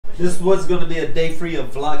This was going to be a day free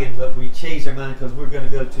of vlogging, but we changed our mind because we're going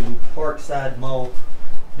to go to Parkside Mall.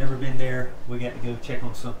 Never been there. We got to go check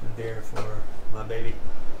on something there for my baby.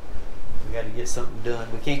 We got to get something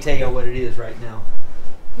done. We can't tell y'all what it is right now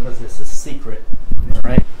because it's a secret, all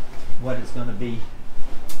right? What it's going to be,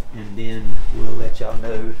 and then we'll let y'all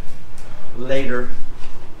know later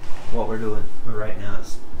what we're doing. But right now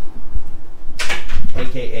it's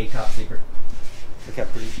AKA top secret. Look how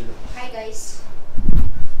pretty she is. Hi guys.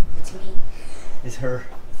 It's me. It's her.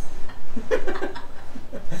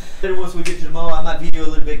 Then once we get to the mall, I might video a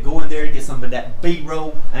little bit going there and get some of that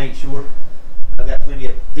B-roll. I ain't sure. I've got plenty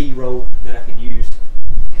of B-roll that I can use,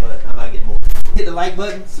 but I might get more. Hit the like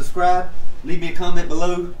button, subscribe, leave me a comment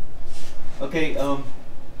below. Okay,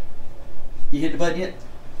 you hit the button yet?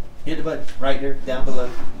 Hit the button right there, down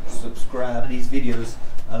below. Subscribe to these videos,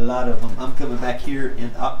 a lot of them. I'm coming back here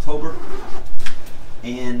in October,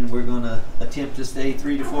 and we're gonna attempt to stay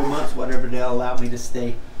 3 to 4 months, whatever they'll allow me to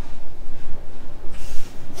stay.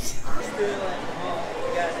 Still at the mall, we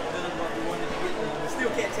got it done what we wanted to get done. We still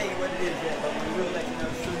can't tell you what it is yet, but we will let you know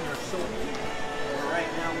soon or shortly. But right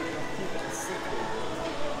now, we're gonna keep it a secret.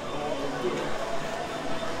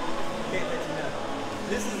 Can't let you know.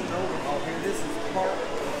 This is an older mall here. This is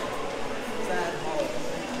Parkside Mall.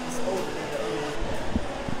 It's older than the other one.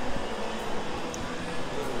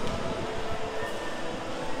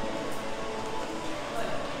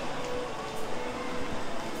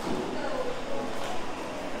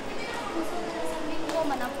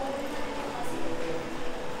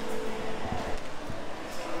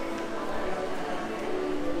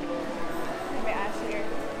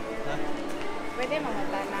 Pwede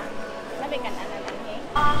mamata na. Sabi ka na lang eh.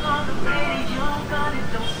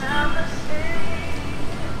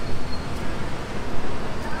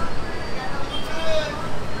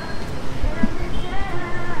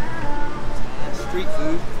 Street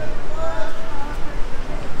food.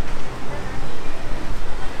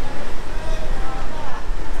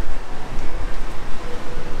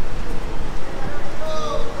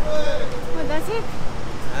 What does it?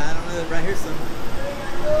 I don't know. Right here somewhere.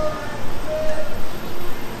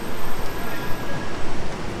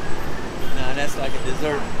 No, that's like a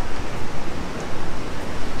dessert.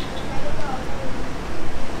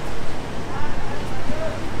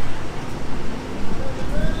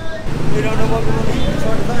 We don't know what we're going to eat. It's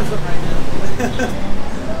hard to find something right now.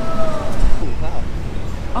 Oh, wow.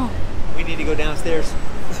 Oh. We need to go downstairs.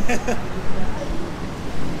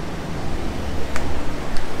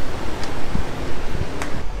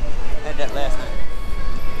 Had that last night.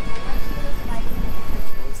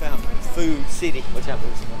 We found Food City. Watch out,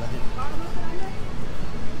 there's someone behind you.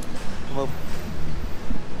 Come over.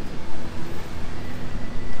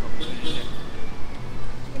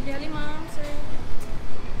 Spaghetti, mom, sir.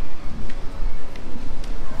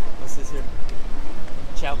 What's this here?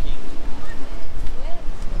 Chowking.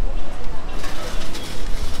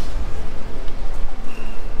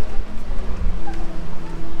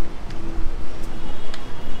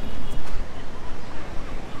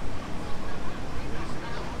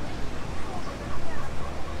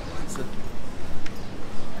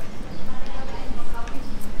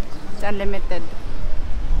 It's unlimited.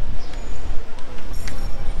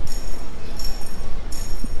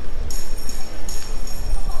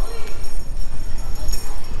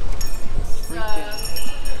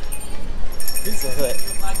 Pizza Hut.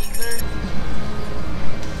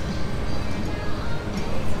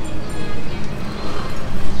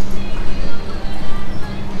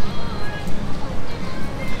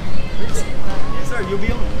 Yes, sir. You'll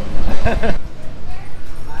be on.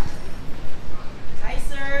 Hi,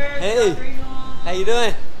 sir. Hey. Good afternoon. How you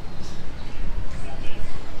doing?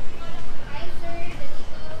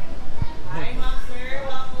 Hi, ma'am, sir.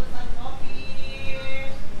 Waffles and coffee.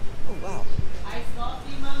 Oh wow. Iced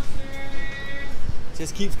coffee, ma'am, sir.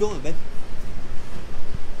 Just keeps going, babe.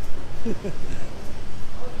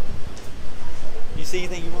 You see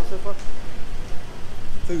anything you want so far?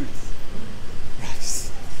 Food.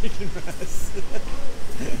 Rice. Chicken rice.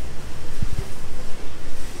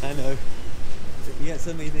 I know. You got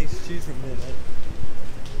so many things to choose from there, right?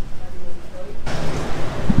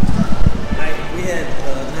 Alright, we had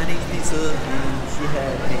 9-inch pizza and she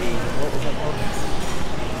had a, what was that called?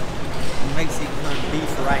 Mexican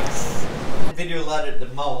beef rice. Video a lot at the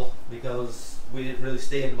mall because we didn't really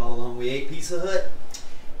stay in the mall long. We ate Pizza Hut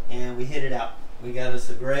and we headed out. We got us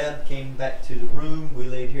a grab, came back to the room. We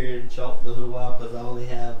laid here and chalked a little while because I only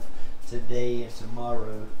have today and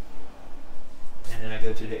tomorrow. And then I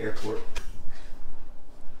go to the airport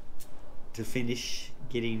to finish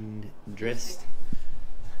getting dressed.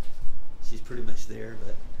 She's pretty much there,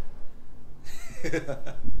 but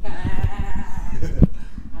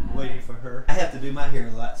Waiting for her. I have to do my hair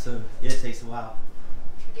a lot, so it takes a while.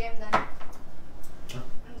 Okay, I'm done. Huh?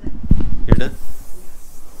 I'm done. You're done?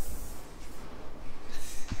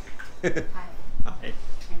 Hi. Hi.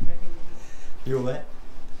 You're what?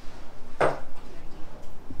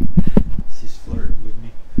 She's flirting with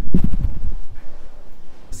me.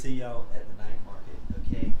 See y'all at the night market,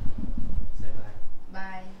 okay? Say bye.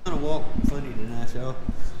 Bye. I'm gonna walk funny tonight, y'all.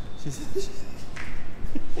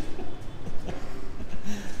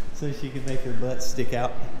 So she can make her butt stick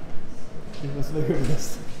out. She must make her butt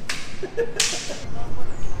stick.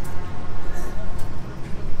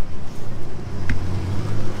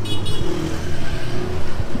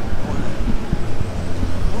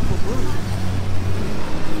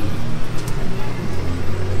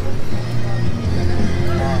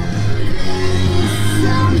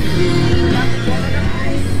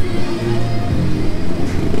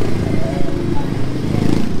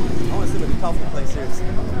 I want to see what the coffee place is.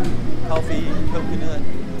 Coffee, coconut,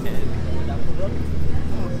 and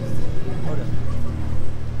hold up.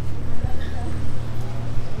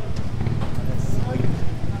 That's sweet.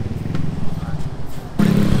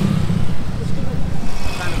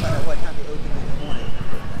 I'm trying to find out what time they open in the morning.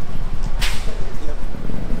 Yep.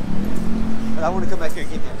 But I want to come back here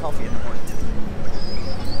and get me a coffee in the morning.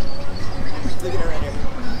 Look at her right there.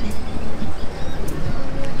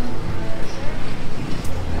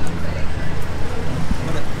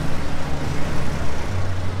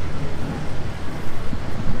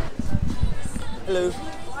 Hello.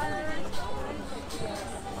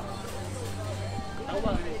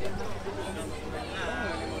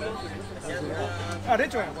 Ah,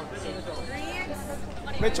 rich one.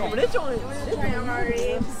 Which one? Which one?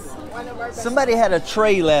 Somebody had a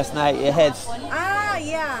tray last night. It had. Ah,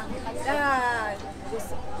 yeah.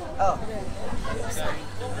 Oh.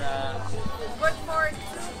 Good for 2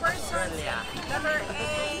 persons. Letter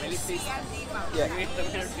A, C, and D. Yeah.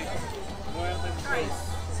 Choice.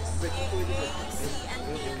 A, C, and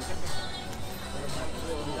D.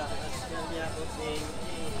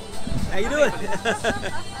 How you doing?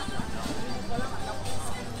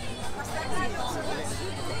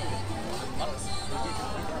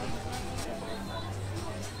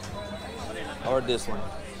 I ordered this one.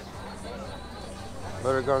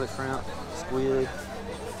 Butter garlic shrimp, squid,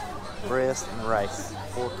 breast, and rice.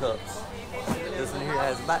 4 cups. This one here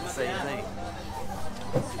has about the same thing.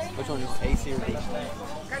 Which one is A, C, or D?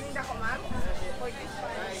 Kanina ko, ma'am.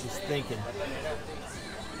 She's thinking.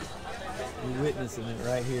 You're witnessing it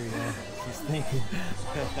right here, you know. She's thinking.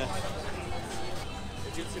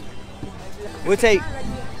 We'll take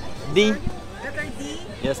D. Letter D.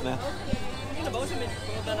 Yes, ma'am. The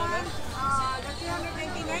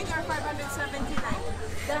 399 or 579?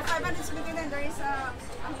 The 579, there is a...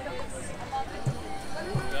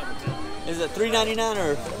 Is it $3.99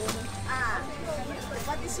 or?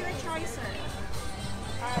 What is your choice, sir?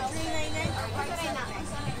 399 or 579?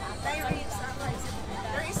 There is a price.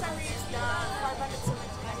 There is a risk, the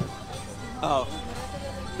 579. Oh,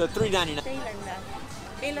 the $3.99. Kailan na?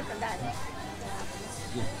 Kailan tandaan?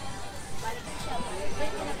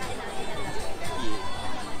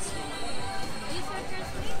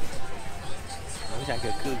 I wish I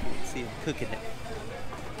could cook it, see him cooking it.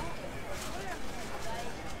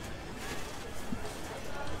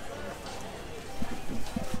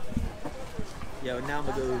 Yeah, now I'm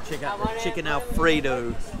gonna go check out the chicken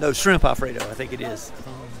Alfredo. No, shrimp Alfredo, I think it is.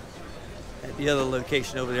 At the other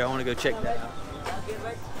location over there, I want to go check that out.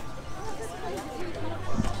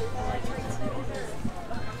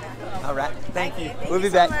 All right, thank you. We'll be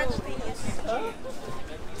back.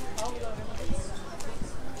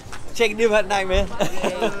 Chicken dinner at night, man.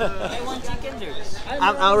 I want chicken, sir.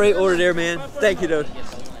 I'm already ordered there, man. Thank you, though.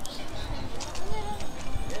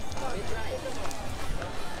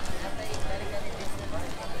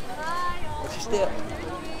 What's your step?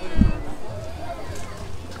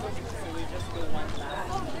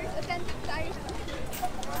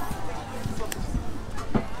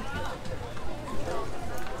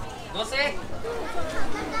 No sé.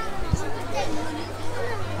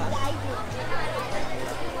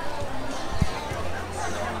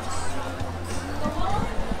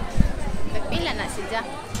 Nagpila na si Ja.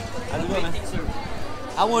 How's it going, man?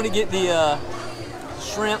 I want to get the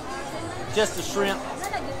shrimp, just the shrimp.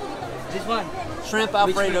 This one. Shrimp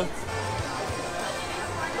Alfredo.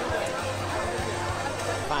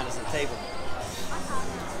 Find us a table.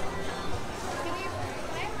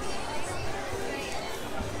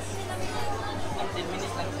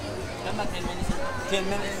 Come back 10 minutes. 10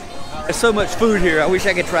 minutes? There's so much food here. I wish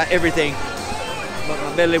I could try everything, but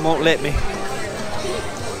my belly won't let me.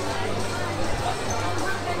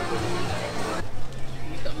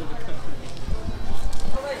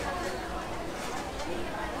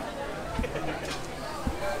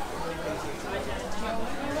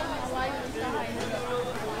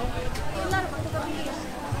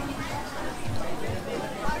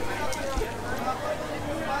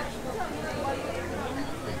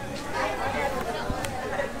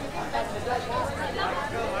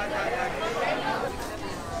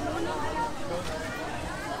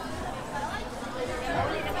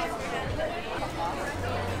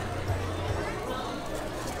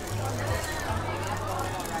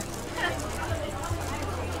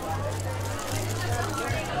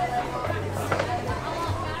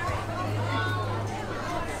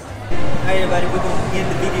 Alright everybody, we're going to end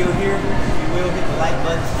the video here. If you will, hit the like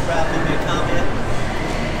button, subscribe, leave me a comment.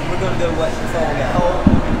 We're going to go watch the Fall Guy.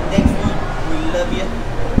 Next one, we love you,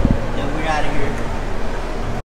 and we're out of here.